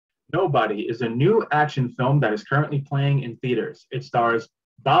Nobody is a new action film that is currently playing in theaters. It stars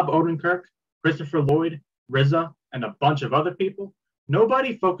Bob Odenkirk, Christopher Lloyd, RZA, and a bunch of other people.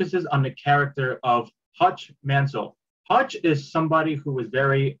 Nobody focuses on the character of Hutch Mansell. Hutch is somebody who is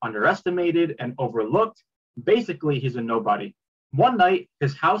very underestimated and overlooked. Basically, he's a nobody. One night,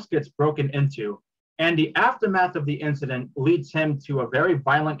 his house gets broken into, and the aftermath of the incident leads him to a very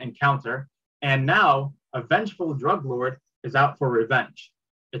violent encounter. And now, a vengeful drug lord is out for revenge.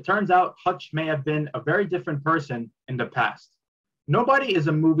 It turns out Hutch may have been a very different person in the past. Nobody is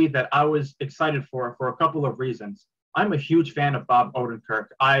a movie that I was excited for a couple of reasons. I'm a huge fan of Bob Odenkirk.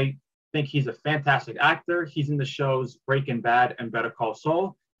 I think he's a fantastic actor. He's in the shows Breaking Bad and Better Call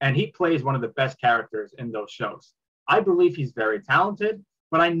Saul, and he plays one of the best characters in those shows. I believe he's very talented,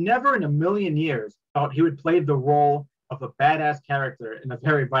 but I never in a million years thought he would play the role of a badass character in a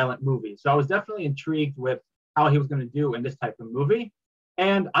very violent movie. So I was definitely intrigued with how he was going to do in this type of movie.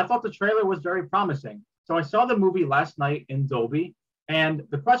 And I thought the trailer was very promising. So I saw the movie last night in Dolby. And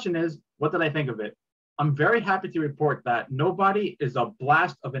the question is, what did I think of it? I'm very happy to report that Nobody is a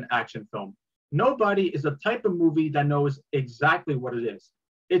blast of an action film. Nobody is a type of movie that knows exactly what it is.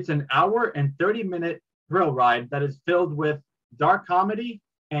 It's an hour and 30-minute thrill ride that is filled with dark comedy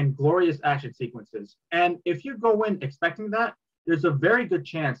and glorious action sequences. And if you go in expecting that, there's a very good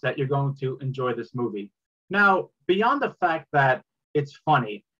chance that you're going to enjoy this movie. Now, beyond the fact that it's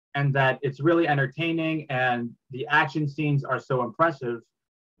funny and that it's really entertaining and the action scenes are so impressive,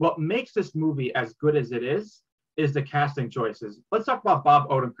 what makes this movie as good as it is the casting choices. Let's talk about Bob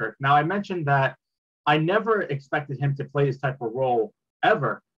Odenkirk. Now, I mentioned that I never expected him to play this type of role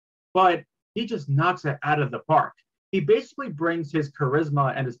ever, but he just knocks it out of the park. He basically brings his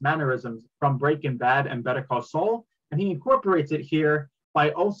charisma and his mannerisms from Breaking Bad and Better Call Saul, and he incorporates it here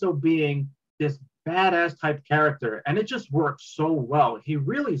by also being this badass type character, and it just works so well. He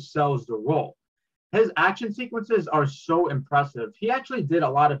really sells the role. His action sequences are so impressive. He actually did a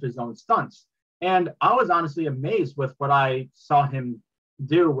lot of his own stunts, and I was honestly amazed with what I saw him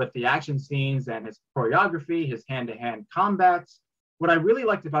do with the action scenes and his choreography, his hand-to-hand combats. What I really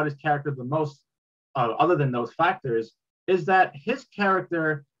liked about his character the most, other than those factors, is that his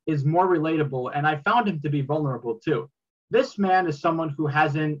character is more relatable, and I found him to be vulnerable too. This man is someone who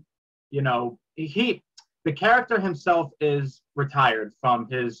hasn't, the character himself is retired from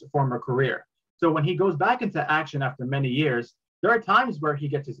his former career. So when he goes back into action after many years, there are times where he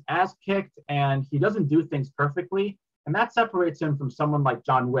gets his ass kicked and he doesn't do things perfectly. And that separates him from someone like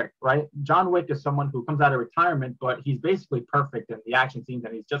John Wick, right? John Wick is someone who comes out of retirement, but he's basically perfect in the action scenes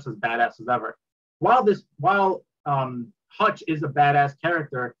and he's just as badass as ever. While Hutch is a badass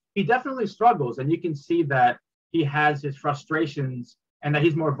character, he definitely struggles, and you can see that he has his frustrations and that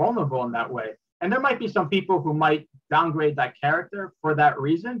he's more vulnerable in that way. And there might be some people who might downgrade that character for that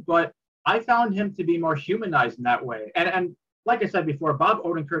reason, but I found him to be more humanized in that way. And like I said before, Bob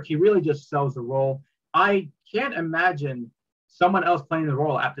Odenkirk, he really just sells the role. I can't imagine someone else playing the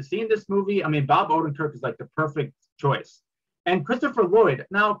role. After seeing this movie, I mean, Bob Odenkirk is like the perfect choice. And Christopher Lloyd.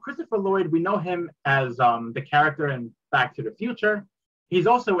 Now, Christopher Lloyd, we know him as the character in Back to the Future. He's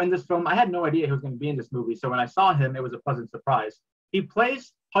also in this film. I had no idea he was going to be in this movie. So when I saw him, it was a pleasant surprise. He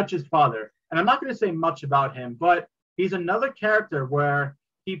plays Hutch's father. And I'm not going to say much about him, but he's another character where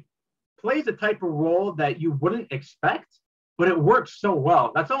he plays a type of role that you wouldn't expect, but it works so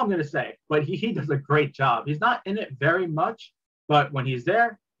well. That's all I'm going to say. But he does a great job. He's not in it very much, but when he's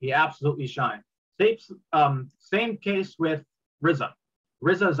there, he absolutely shines. Same case with RZA.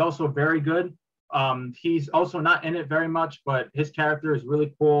 RZA is also very good. He's also not in it very much, but his character is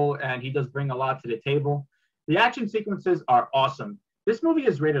really cool, and he does bring a lot to the table. The action sequences are awesome. This movie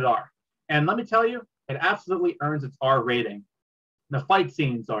is rated R, and let me tell you, it absolutely earns its R rating. The fight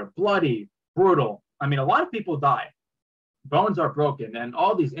scenes are bloody, brutal. I mean, a lot of people die. Bones are broken, and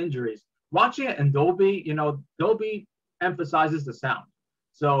all these injuries. Watching it in Dolby, Dolby emphasizes the sound.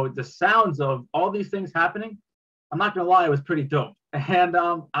 So the sounds of all these things happening, I'm not going to lie, it was pretty dope. And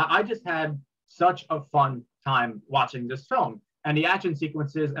I just had such a fun time watching this film. And the action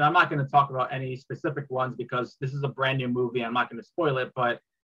sequences, and I'm not going to talk about any specific ones because this is a brand new movie. I'm not going to spoil it, but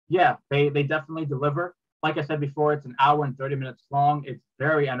yeah, they definitely deliver. Like I said before, it's an hour and 30 minutes long. It's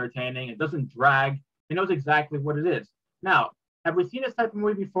very entertaining. It doesn't drag. It knows exactly what it is. Now, have we seen this type of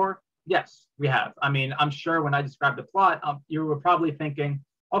movie before? Yes, we have. I mean, I'm sure when I described the plot, you were probably thinking,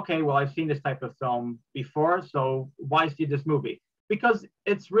 okay, well, I've seen this type of film before, so why see this movie? Because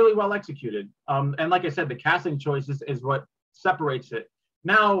it's really well executed. And like I said, the casting choices is what separates it.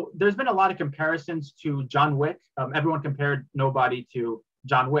 Now, there's been a lot of comparisons to John Wick. Everyone compared Nobody to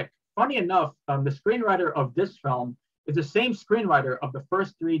John Wick. Funny enough, the screenwriter of this film is the same screenwriter of the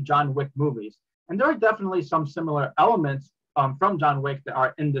first three John Wick movies. And there are definitely some similar elements from John Wick that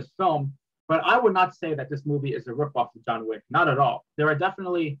are in this film, but I would not say that this movie is a ripoff of John Wick, not at all. There are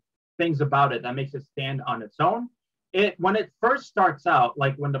definitely things about it that makes it stand on its own. When it first starts out,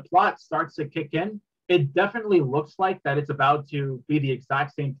 like when the plot starts to kick in, it definitely looks like that it's about to be the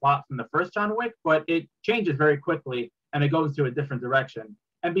exact same plot from the first John Wick, but it changes very quickly and it goes to a different direction.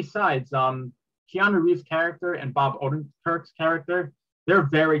 And besides, Keanu Reeves' character and Bob Odenkirk's character, they're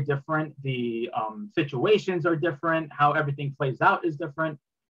very different. The situations are different. How everything plays out is different.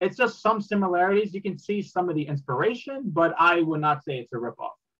 It's just some similarities. You can see some of the inspiration, but I would not say it's a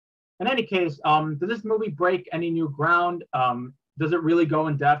ripoff. In any case, does this movie break any new ground? Does it really go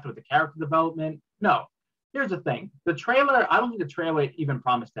in depth with the character development? No. Here's the thing. The trailer, I don't think the trailer even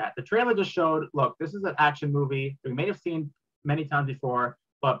promised that. The trailer just showed, look, this is an action movie we may have seen many times before,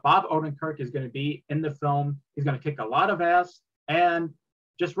 but Bob Odenkirk is going to be in the film. He's going to kick a lot of ass and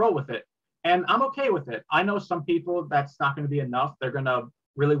just roll with it. And I'm okay with it. I know some people that's not going to be enough. They're going to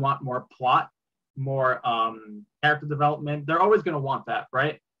really want more plot, more character development. They're always going to want that,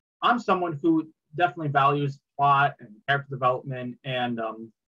 right? I'm someone who definitely values plot and character development and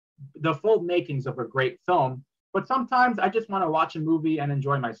the full makings of a great film. But sometimes I just want to watch a movie and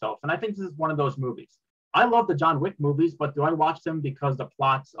enjoy myself. And I think this is one of those movies. I love the John Wick movies, but do I watch them because the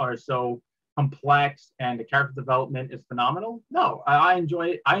plots are so complex and the character development is phenomenal? No, I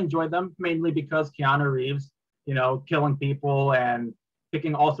enjoy them mainly because Keanu Reeves, killing people and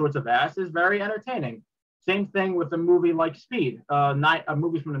kicking all sorts of ass is very entertaining. Same thing with a movie like Speed, a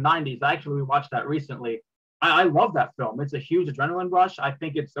movie from the 90s. Actually, we watched that recently. I love that film. It's a huge adrenaline rush. I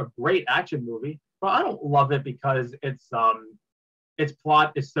think it's a great action movie, but I don't love it because its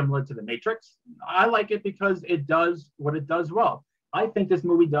plot is similar to The Matrix. I like it because it does what it does well. I think this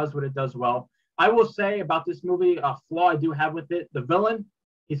movie does what it does well. I will say about this movie, a flaw I do have with it, the villain,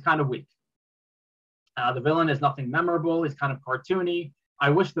 he's kind of weak. The villain is nothing memorable. He's kind of cartoony. I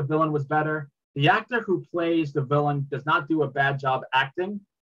wish the villain was better. The actor who plays the villain does not do a bad job acting,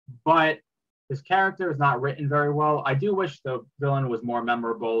 but his character is not written very well. I do wish the villain was more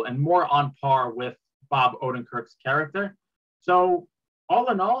memorable and more on par with Bob Odenkirk's character. So all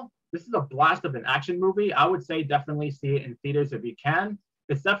in all, this is a blast of an action movie. I would say definitely see it in theaters if you can.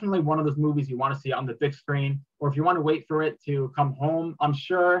 It's definitely one of those movies you want to see on the big screen, or if you want to wait for it to come home, I'm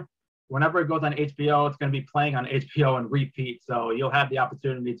sure whenever it goes on HBO, it's going to be playing on HBO and repeat. So you'll have the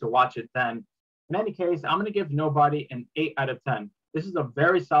opportunity to watch it then. In any case, I'm going to give Nobody an 8 out of 10. This is a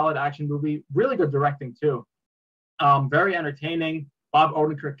very solid action movie, really good directing too. Very entertaining. Bob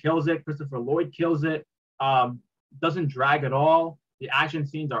Odenkirk kills it. Christopher Lloyd kills it. Doesn't drag at all. The action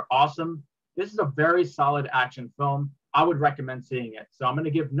scenes are awesome. This is a very solid action film. I would recommend seeing it. So I'm going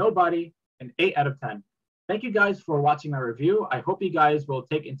to give Nobody an 8 out of 10. Thank you guys for watching my review. I hope you guys will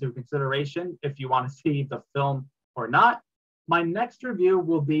take into consideration if you want to see the film or not. My next review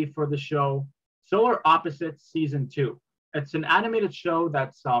will be for the show Solar Opposites Season 2. It's an animated show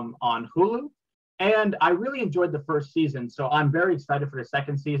that's on Hulu, and I really enjoyed the first season, so I'm very excited for the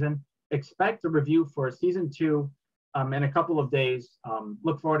second season. Expect a review for Season 2 in a couple of days.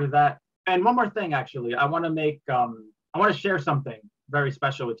 Look forward to that. And one more thing, actually, I want to share something very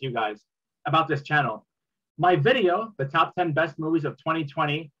special with you guys about this channel. My video, the top 10 best movies of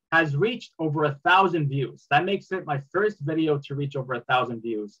 2020, has reached over 1,000 views. That makes it my first video to reach over 1,000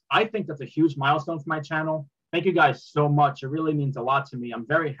 views. I think that's a huge milestone for my channel. Thank you guys so much. It really means a lot to me. I'm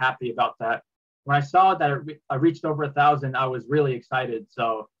very happy about that. When I saw that I reached over 1,000, I was really excited.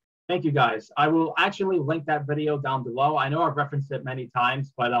 So thank you guys. I will actually link that video down below. I know I've referenced it many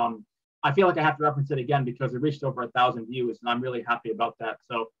times, but I feel like I have to reference it again because it reached over 1,000 views, and I'm really happy about that.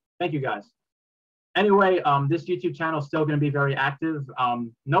 So thank you guys. Anyway, this YouTube channel is still going to be very active.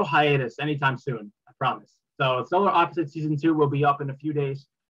 No hiatus anytime soon, I promise. So Solar Opposites Season 2 will be up in a few days.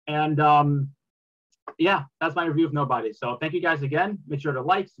 And yeah, that's my review of Nobody. So thank you guys again. Make sure to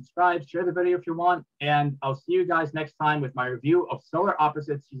like, subscribe, share the video if you want. And I'll see you guys next time with my review of Solar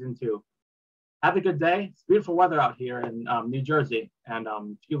Opposites Season 2. Have a good day. It's beautiful weather out here in New Jersey. And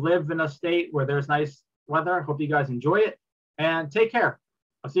if you live in a state where there's nice weather, hope you guys enjoy it. And take care.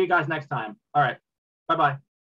 I'll see you guys next time. All right. Bye-bye.